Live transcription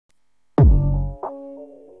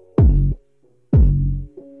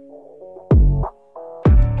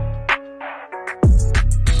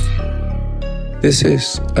This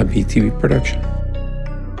is a BTV production.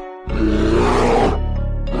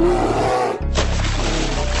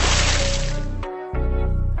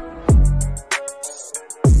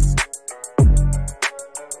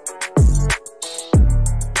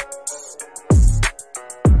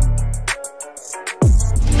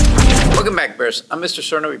 Welcome back, Bears. I'm Mr.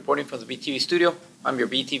 Serna reporting from the BTV studio. I'm your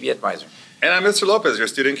BTV advisor. And I'm Mr. Lopez, your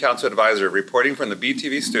student council advisor, reporting from the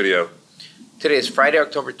BTV studio. Today is Friday,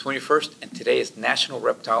 October 21st, and today is National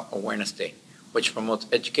Reptile Awareness Day, which promotes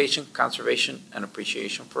education, conservation, and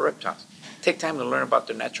appreciation for reptiles. Take time to learn about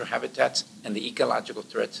their natural habitats and the ecological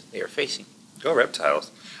threats they are facing. Go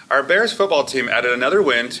Reptiles. Our Bears football team added another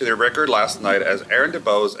win to their record last night as Aaron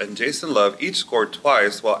DeBose and Jason Love each scored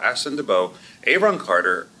twice, while Ashton DeBoe, Avron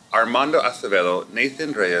Carter, Armando Acevedo,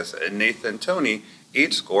 Nathan Reyes, and Nathan Toney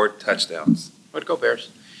each scored touchdowns. Way to go,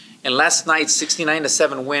 Bears. In last night's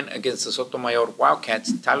 69-7 win against the Sotomayor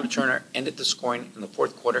Wildcats, Tyler Turner ended the scoring in the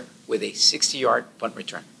fourth quarter with a 60-yard punt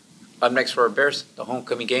return. Up next for our Bears, the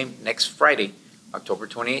homecoming game next Friday, October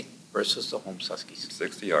 28th, versus the home Huskies.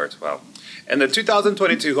 60 yards, wow. And the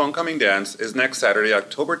 2022 homecoming dance is next Saturday,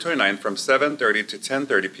 October 29th from 7:30 to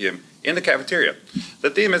 10:30 p.m. in the cafeteria.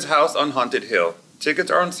 The theme is House on Haunted Hill.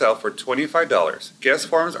 Tickets are on sale for $25. Guest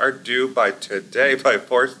forms are due by today by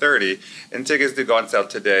 4:30, and tickets do go on sale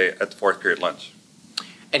today at the fourth period lunch.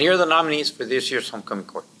 And here are the nominees for this year's homecoming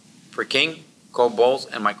court. For King, Cole Bowles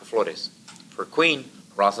and Michael Flores. For Queen,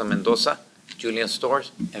 Rosa Mendoza, Julian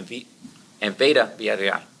Stores, and Veda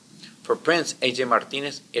Villarreal. For Prince, AJ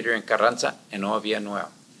Martinez, Adrian Carranza, and Noah Villanueva.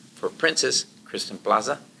 For Princess, Kristen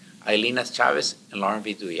Plaza, Ailina Chavez, and Lauren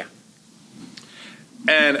Viduya.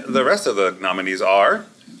 And the rest of the nominees are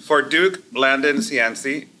for Duke, Landon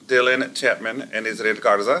Cianci, Dylan Chapman, and Israel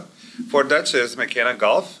Garza. For Duchess, McKenna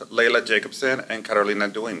Golf, Layla Jacobson, and Carolina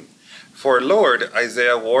Duin. For Lord,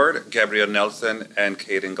 Isaiah Ward, Gabriel Nelson, and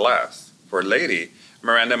Kaden Glass. For Lady,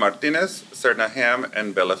 Miranda Martinez, Serna Ham,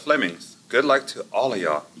 and Bella Flemings. Good luck to all of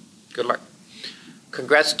y'all. Good luck.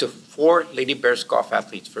 Congrats to 4 Lady Bears golf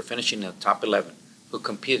athletes for finishing in the top 11 who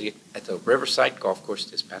competed at the Riverside Golf Course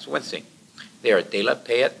this past Wednesday. They are Dela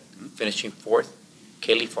Payet, finishing 4th,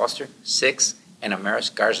 Kaylee Foster, 6th, and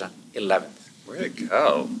Amaris Garza, 11th. Way to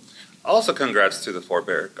go. Also, congrats to the 4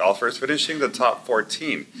 Bear golfers finishing the top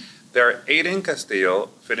 14. There are Aiden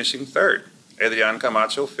Castillo finishing 3rd, Adrian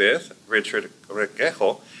Camacho 5th, Richard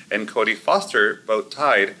Requejo and Cody Foster both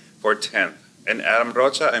tied for 10th, and Adam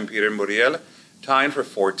Rocha and Peter Muriel tying for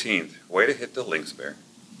 14th. Way to hit the links, Bear.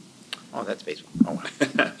 Oh, that's baseball. Oh, wow.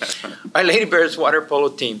 Our Lady Bears Water Polo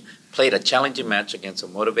team played a challenging match against a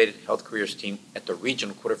motivated Health Careers team at the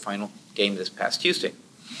regional quarterfinal game this past Tuesday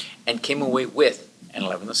and came away with an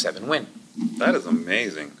 11-7 win. That is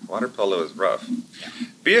amazing. Water polo is rough. Yeah.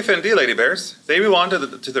 BFND Lady Bears, they move on to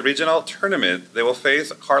the regional tournament. They will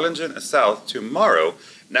face Harlingen South tomorrow,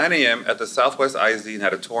 9 a.m. at the Southwest IZ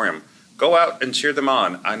Natatorium. Go out and cheer them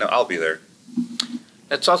on. I know I'll be there.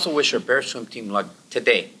 Let's also wish our Bears swim team luck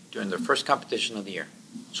today during their first competition of the year.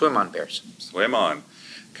 Swim on, Bears. Swim on.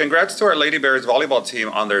 Congrats to our Lady Bears volleyball team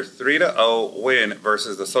on their 3-0 win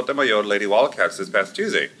versus the Sotomayor Lady Wildcats this past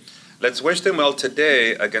Tuesday. Let's wish them well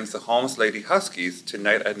today against the Holmes Lady Huskies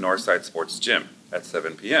tonight at Northside Sports Gym at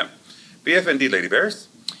 7 p.m. BFND Lady Bears.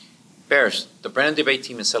 Bears, the Brennan Debate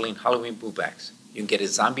team is selling Halloween boo bags. You can get a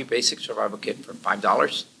zombie basic survival kit for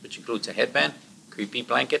 $5, which includes a headband, creepy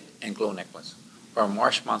blanket, and glow necklace, or a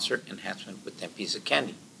marsh monster enhancement with 10 pieces of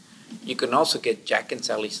candy. You can also get Jack and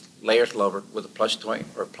Sally's Layers Lover with a plush toy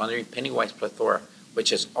or a plundering Pennywise plethora,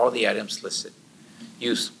 which has all the items listed.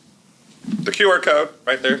 Use the QR code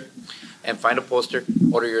right there. And find a poster.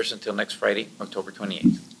 Order yours until next Friday, October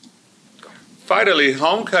 28th. Go. Finally,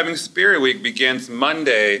 Homecoming Spirit Week begins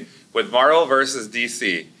Monday with Marvel vs.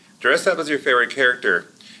 DC. Dress up as your favorite character.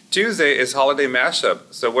 Tuesday is Holiday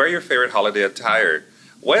Mashup, so wear your favorite holiday attire.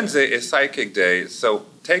 Wednesday is Sidekick Day, so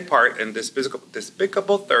take part in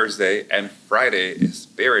Despicable Thursday, and Friday is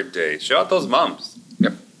Spirit Day. Show out those mums.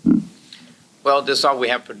 Yep. Well, this is all we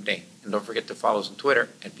have for today. And don't forget to follow us on Twitter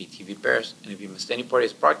at BTV Bears. And if you missed any part of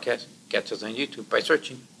this broadcast, catch us on YouTube by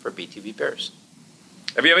searching for BTV Bears.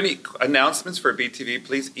 If you have any announcements for BTV,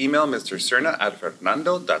 please email Mr. Serna at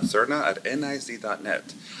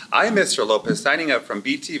fernando.serna@nic.net. I'm Mr. Lopez, signing up from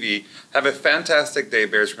BTV. Have a fantastic day,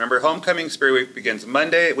 Bears. Remember, Homecoming Spirit Week begins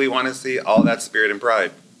Monday. We want to see all that spirit and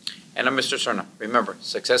pride. And I'm Mr. Serna. Remember,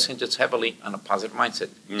 success hinges heavily on a positive mindset.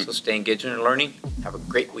 So stay engaged in your learning. Have a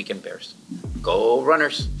great weekend, Bears. Go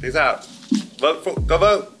Runners. Peace out. Go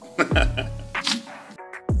vote.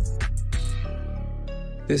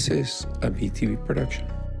 This is a BTV production.